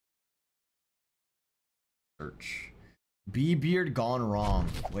Search. Bee beard gone wrong.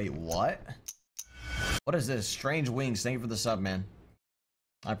 Wait, what? What is this? Strange wings. Thank you for the sub, man.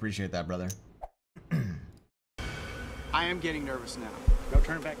 I appreciate that, brother. I am getting nervous now. Go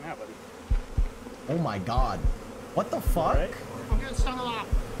turn it back now, buddy. Oh my god. What the fuck? Right. I'm getting stung a lot.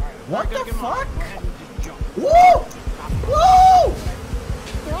 What the fuck? Go ahead and just jump. Whoa! Whoa!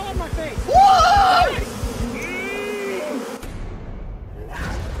 They're all on my face. What?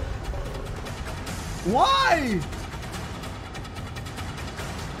 Why?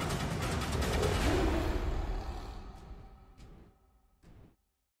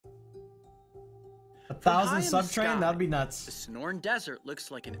 High 1,000 in the sub train? sky, That'd be The nuts. Sonoran Desert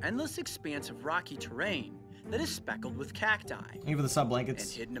looks like an endless expanse of rocky terrain that is speckled with cacti. Thank you for the sub And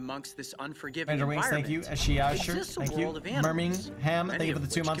blankets. hidden amongst this unforgiving Ranger Wings, thank you. environment Ashia, exists a thank you. world of animals, Birmingham, thank many you for of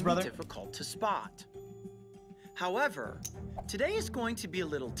the 2 which months, can brother. be difficult to spot. However, today is going to be a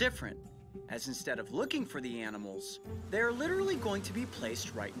little different, as instead of looking for the animals, they are literally going to be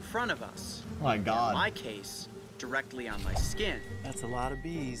placed right in front of us. Oh my In god. my case, directly on my skin, That's a lot of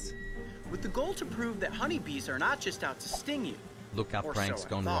bees. with the goal to prove that honeybees are not just out to sting you. Look up Or pranks so I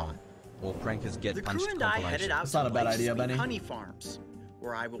gone thought. wrong. Or prankers get The punched crew and I headed compilation. out That's to not a bad Blake's idea, Sweet Benny. honey farms,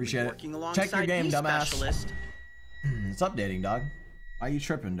 where I will Appreciate be it. working Check alongside your game, bee dumbass. specialist. It's updating, dog. Why are you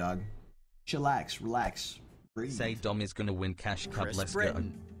tripping, dog? Chillax, relax, breathe. Say Dom is gonna win Cash Cup, Chris let's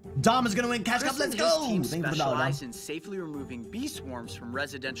Britton. Dom is gonna win Cash Chris Cup, let's and his go! team Thank you for the dollar, Dom. specialize in safely removing bee swarms from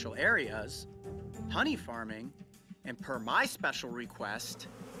residential areas, honey farming, and per my special request,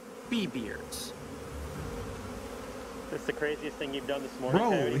 bee beards. That's the craziest thing you've done this morning, Bro,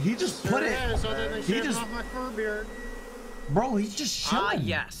 Coyote. he just put it. So then they He shaving just, off my fur beard. bro, he's just chilling. Ah,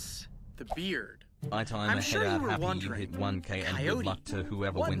 yes, the beard. I time I'm ahead sure you out were happy you wondering, hit 1K and Coyote, good luck to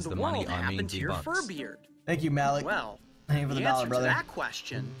whoever what wins in the the money, world I mean happened to your fur D-bucks. beard? Thank you, Malik. Well, Thank you for the the dollar, answer brother. to that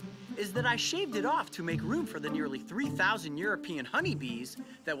question is that I shaved it off to make room for the nearly 3,000 European honeybees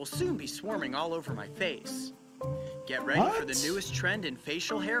that will soon be swarming all over my face. Get ready for the What? newest trend in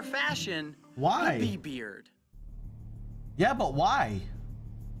facial hair fashion, Why? the bee beard. Yeah, but why?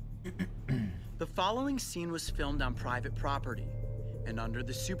 The following scene was filmed on private property and under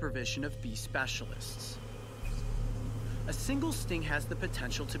the supervision of bee specialists. A single sting has the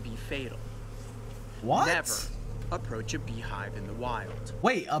potential to be fatal. What? Never approach a beehive in the wild.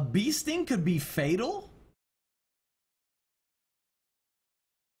 Wait, a bee sting could be fatal?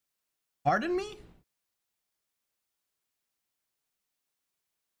 Pardon me?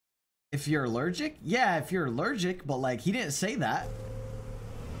 If you're allergic? Yeah, if you're allergic, but like, he didn't say that.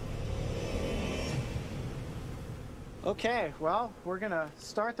 Okay, well, we're gonna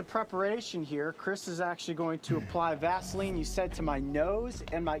start the preparation here. Chris is actually going to apply Vaseline, you said, to my nose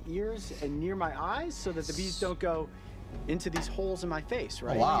and my ears and near my eyes so that the bees don't go into these holes in my face,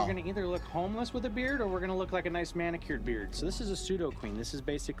 right? Oh, wow. You're gonna either look homeless with a beard or we're gonna look like a nice manicured beard. So this is a pseudo queen. This is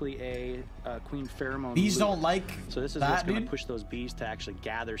basically a queen pheromone. Bees lure. don't like So this is that, what's going dude? to push those bees to actually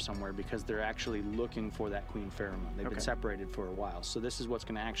gather somewhere because they're actually looking for that queen pheromone. They've been separated for a while. So this is what's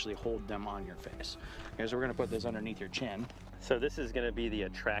going to actually hold them on your face. Okay, so we're going to put this underneath your chin. So this is going to be the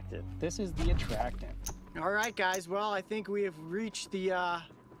attractant. This is the attractant. All right, guys, well, I think we have reached the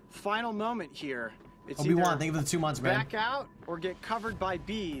final moment here. It's Obi-Wan, either thank you for the 2 months, man. back out or get covered by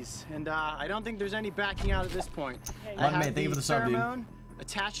bees, and I don't think there's any backing out at this point. I Love, have man, thank you for the sub, dude. pheromone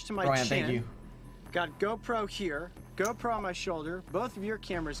attached to my Brian, chin. thank you. Got GoPro here, GoPro on my shoulder, both of your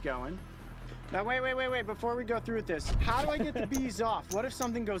cameras going. Now, wait, before we go through with this, how do I get the bees off? What if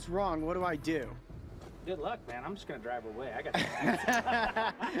something goes wrong? What do I do? Good luck, man. I'm just going to drive away. I got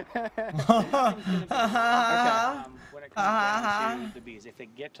when it comes down to the bees, if they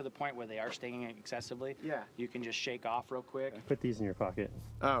get to the point where they are stinging excessively, Yeah. you can just shake off real quick. Put these in your pocket.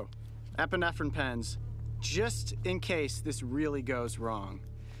 Oh, epinephrine pens, just in case this really goes wrong.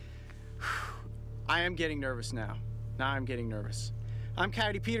 I am getting nervous now. Now I'm getting nervous. I'm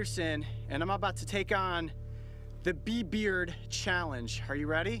Coyote Peterson, and I'm about to take on the Bee Beard Challenge. Are you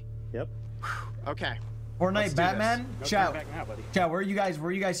ready? Yep. Okay. Fortnite Let's do Batman? Go turn Chat, it back now, buddy. chat, where are you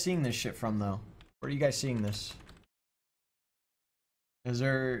guys seeing this shit from, though? Where are you guys seeing this? Is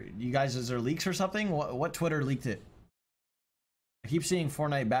there leaks or something? What Twitter leaked it? I keep seeing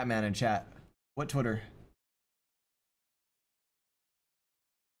Fortnite Batman in chat. What Twitter?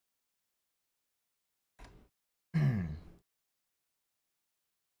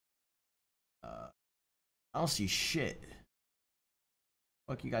 I don't see shit.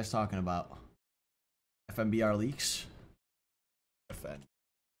 What you guys talking about? FMBR leaks? FMBR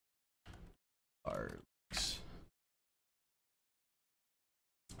leaks.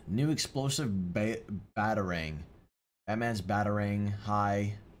 New explosive batarang. Batman's batarang.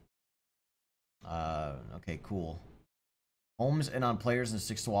 High. Okay, cool. Homes and on players and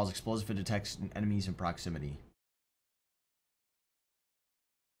sticks to walls. Explosive if it detects enemies in proximity.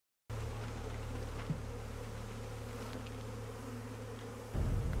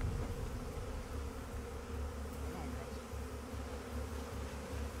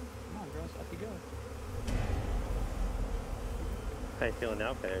 How you feeling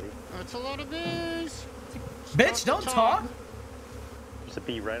now, Coyote? That's a lot of bees. Bitch, don't talk! There's a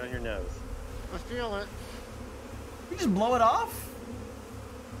bee right on your nose. I feel it. You just blow it off?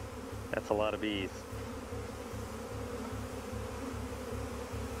 That's a lot of bees.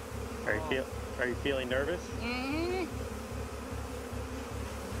 Are you feeling nervous? Mm-hmm.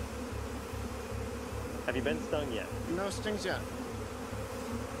 Have you been stung yet? No stings yet.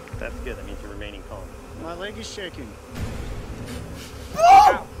 That's good. That means you're remaining calm. My leg is shaking.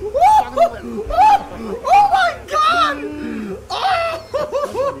 Oh! Oh! Oh my god!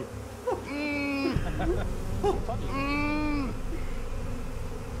 Oh!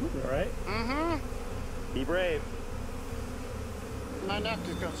 You all right? Mm-hmm. Be brave. My neck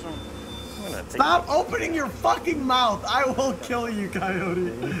has got some. Stop opening your fucking mouth! I will kill you,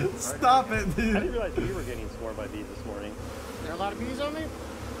 Coyote. Stop it, I didn't dude. realize we were getting swarmed by bees this morning. There are a lot of bees on me?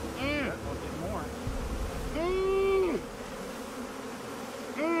 We'll get more.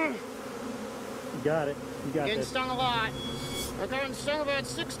 You got it. You got Getting this. stung a lot. I've gotten stung about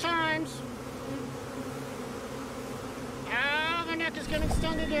 6 times. Ah, my neck is getting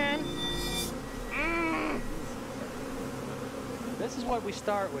stung again. This is what we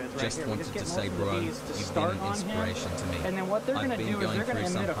start with right Just here. We wanted just to get say, most of the bro, bees to you've start been an on him. inspiration to me. And then what they're I've going to been do is going they're going through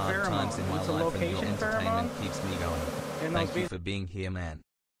to some emit a hard times in pheromone. my It's a life, and your location pheromone. entertainment keeps me going. And those Thank you bees, for being here, man.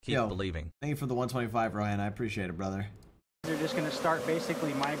 Keep Yo. believing. Thank you for the 125, Ryan. I appreciate it, brother. they're just going to start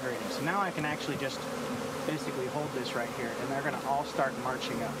basically migrating. So now I can actually just basically hold this right here, and they're going to all start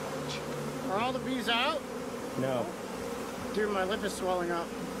marching up. Are all the bees out? No. Dude, my lip is swelling up.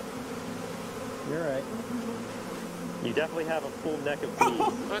 You're right. You definitely have a full neck of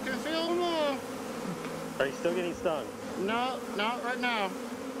bees. I can feel them all. Are you still getting stung? No, not right now.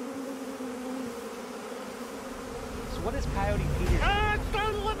 So what is Coyote Peterson? Ah, it's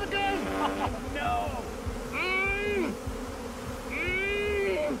starting to lip again. No!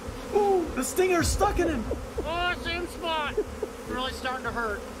 Ooh, the stinger's stuck in him. Oh, same spot. Really starting to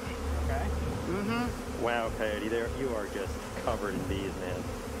hurt. Okay. Mm-hmm. Wow, Coyote, you are just covered in bees, man.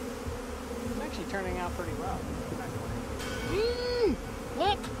 It's actually turning out pretty well.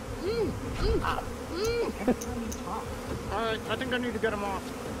 Look. Every time you talk. All right, I think I need to get them off.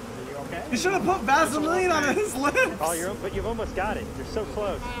 Are you okay? You should have put Vaseline on his lips. Oh, but you've almost got it. You're so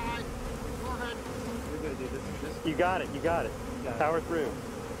close. Forehead. You got it. You got it. Power through.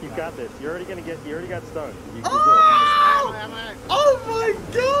 You've got this. You already got stung. You're good. Oh! Oh my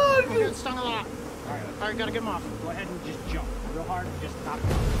I'm god! getting stung a lot. All right, All right, gotta get them off. go ahead and just jump real hard and just knock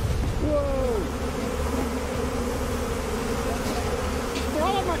them off. Whoa! They're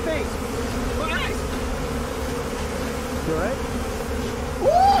all on my face. My eyes. You all right?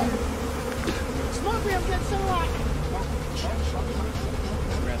 Woo! Smokey, I'm getting stung a lot.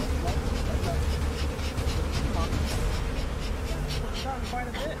 Quite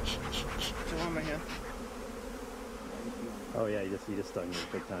a bit. They're on my hand. Oh yeah, you just stung me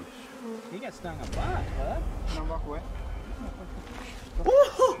big time. You got stung a lot, bud. Can I walk away?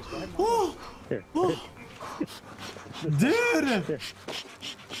 Here. Dude!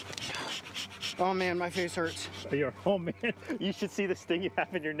 Oh man, my face hurts. Oh man, you should see the sting you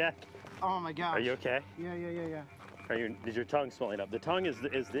have in your neck. Oh my gosh. Are you okay? Yeah. Is your tongue swelling up? The tongue is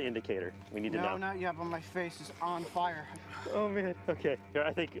the indicator. We need to No, know. not yet, but my face is on fire. Oh man. Okay. Here,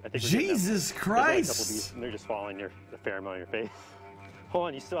 I think we're good now. Jesus There's only a couple Christ! bees, and they're just following the pheromone on your face. Hold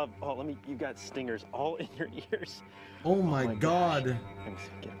on, you still have. Oh, you've got stingers all in your ears. Oh my god. Let me see,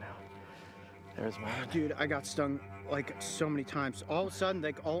 get them out. There's one. Dude, I got stung like so many times. All of a sudden,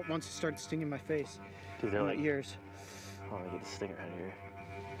 like all at once, it started stinging my face, Dude, they're my like. ears. Oh, let me get the stinger out of here.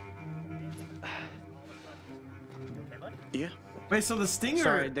 Yeah. Wait, so the stinger...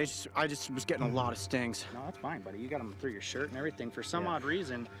 Sorry, I just was getting a lot of stings. No, that's fine, buddy. You got them through your shirt and everything. For some odd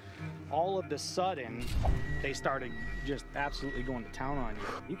reason, all of the sudden, they started just absolutely going to town on you.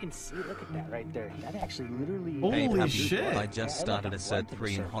 You can see, look at that right there. That actually literally... Holy Hey, Pappy, shit. I just started a Cert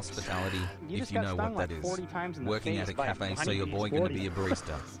 3 in hospitality, You if just you got know stung what that like is. 40 times in the Working face at a by cafe, so honeybees. your boy gonna be a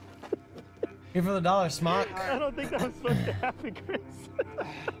barista. Here for the dollar, Smock. I don't think that was supposed to happen, Chris. I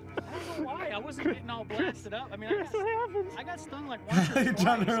don't know why. I wasn't getting all blasted up. I mean, Chris, what happened? I got stung like once or You're twice.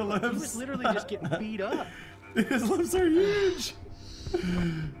 done her He lips. was literally just getting beat up. His lips are huge.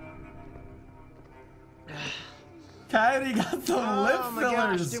 Coyote got the lip my gosh,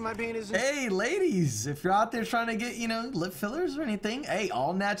 fillers. dude, my pain is. Hey, ladies, if you're out there trying to get, you know, lip fillers or anything, hey,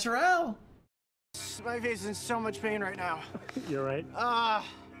 all natural. My face is in so much pain right now. You're right.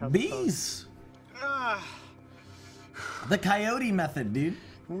 Bees. The Coyote method, dude.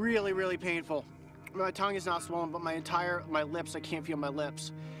 Really, really painful. My tongue is not swollen, but my lips, I can't feel my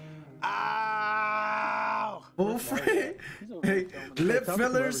lips. Ow! For free. Hey, lip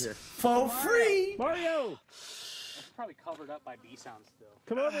fillers for free. Mario, It's probably covered up by bee sounds still.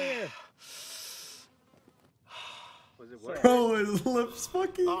 come over here. Was it work? Bro, his lips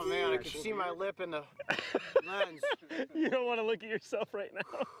fucking. Oh man, I can see my lip in the lens. You don't want to look at yourself right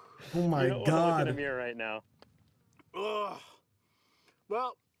now. Oh my You don't want to look in a god. mirror right now. Ugh.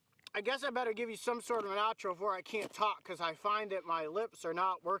 Well, I guess I better give you some sort of an outro before I can't talk, because I find that my lips are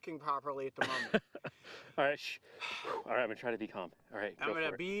not working properly at the moment. All right, shh. All right, I'm gonna try to be calm. All right, I'm go gonna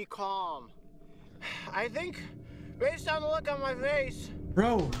for it. be calm. I think, based on the look on my face,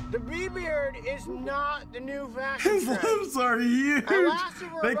 Bro, the bee beard is not the new fashion his trend. lips are huge. I lasted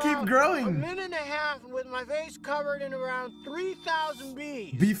for They keep about a growing. minute and a half with my face covered in around 3,000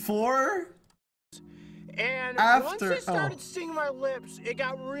 bees. Before? And After- once it started oh. stinging my lips, it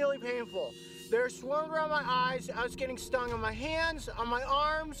got really painful. They were swollen around my eyes. I was getting stung on my hands, on my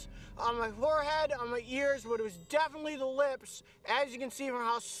arms, on my forehead, on my ears, but it was definitely the lips. As you can see from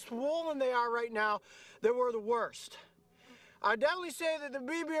how swollen they are right now, they were the worst. I'd definitely say that the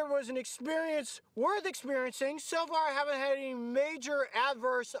bee beard was an experience worth experiencing. So far, I haven't had any major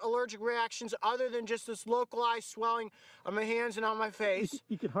adverse allergic reactions other than just this localized swelling on my hands and on my face.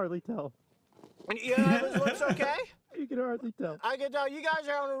 You can hardly tell. And this looks okay? You can hardly tell. I can tell you guys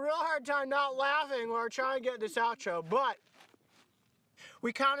are having a real hard time not laughing while we're trying to get this outro, but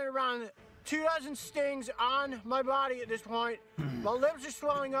we counted around 24 stings on my body at this point. My lips are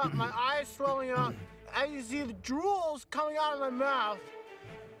swelling up, my eyes swelling up. As you see, the drool's coming out of my mouth.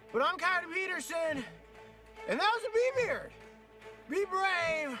 But I'm Coyote Peterson, and that was a bee beard. Be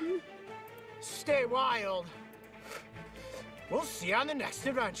brave, stay wild. We'll see you on the next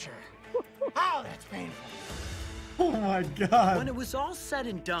adventure. Oh, that's painful. Oh my god. When it was all said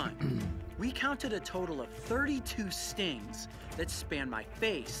and done, we counted a total of 32 stings that spanned my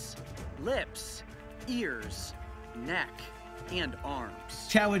face, lips, ears, neck, and arms.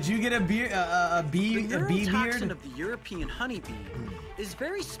 Chad, would you get a bee The bee neurotoxin beard? of the European honeybee is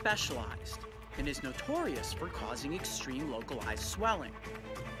very specialized and is notorious for causing extreme localized swelling.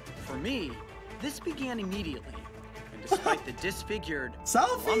 For me, this began immediately, and despite the disfigured,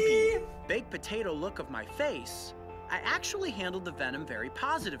 Selfie! lumpy, baked potato look of my face, I actually handled the venom very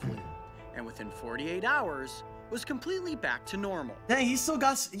positively, and within 48 hours, was completely back to normal. Dang, he still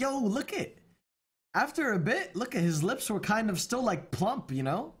got. Yo, look it. After a bit, look at his lips were kind of still like plump, you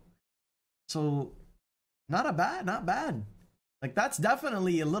know? So, not bad. Like, that's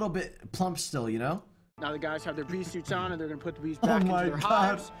definitely a little bit plump still, you know? Now the guys have their bee suits on and they're gonna put the bees Oh back into my their God.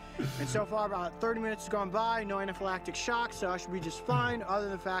 hives. And so far about 30 minutes has gone by, no anaphylactic shock, so I should be just fine, other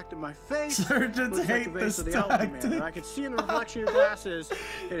than the fact that my face Surgeons looks like hate the face this of the elephant man. tactic. And I can see in the reflection of your glasses,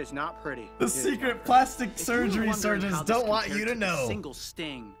 it is not pretty. The It is secret not plastic If you were surgery wondering surgeons how this don't want compared you to a know. single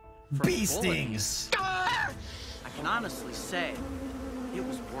sting from Bee a bullet, stings. I can honestly say it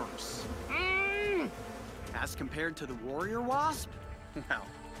was worse. As compared to the warrior wasp, well,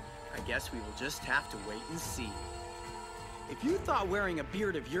 I guess we will just have to wait and see. If you thought wearing a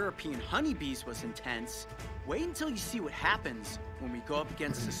beard of European honeybees was intense, wait until you see what happens when we go up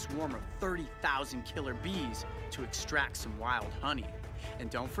against a swarm of 30,000 killer bees to extract some wild honey. And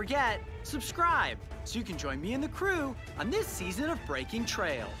don't forget, subscribe so you can join me and the crew on this season of Breaking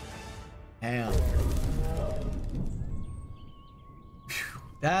Trail. Damn. Phew,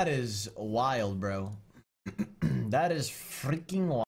 that is wild, bro. That is freaking wild.